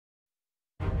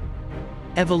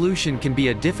Evolution can be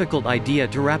a difficult idea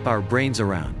to wrap our brains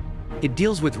around. It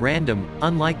deals with random,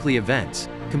 unlikely events,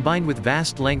 combined with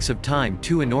vast lengths of time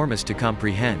too enormous to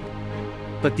comprehend.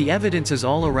 But the evidence is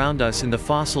all around us in the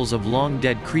fossils of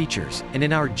long-dead creatures, and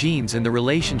in our genes and the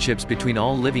relationships between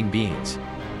all living beings.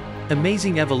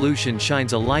 Amazing Evolution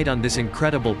shines a light on this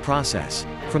incredible process,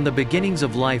 from the beginnings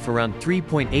of life around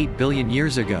 3.8 billion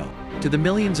years ago, to the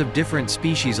millions of different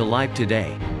species alive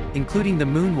today, including the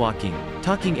moonwalking,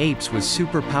 talking apes with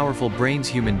super powerful brains,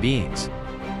 human beings.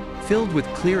 Filled with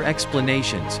clear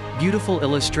explanations, beautiful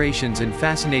illustrations and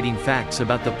fascinating facts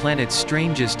about the planet's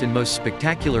strangest and most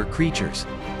spectacular creatures,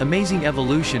 Amazing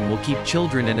Evolution will keep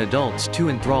children and adults too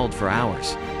enthralled for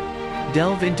hours.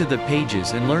 Delve into the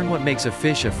pages and learn what makes a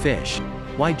fish,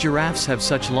 why giraffes have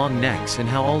such long necks, and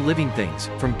how all living things,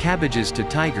 from cabbages to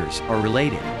tigers, are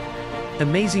related.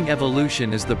 Amazing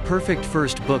Evolution is the perfect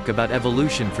first book about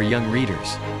evolution for young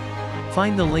readers.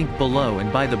 Find the link below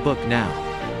and buy the book now.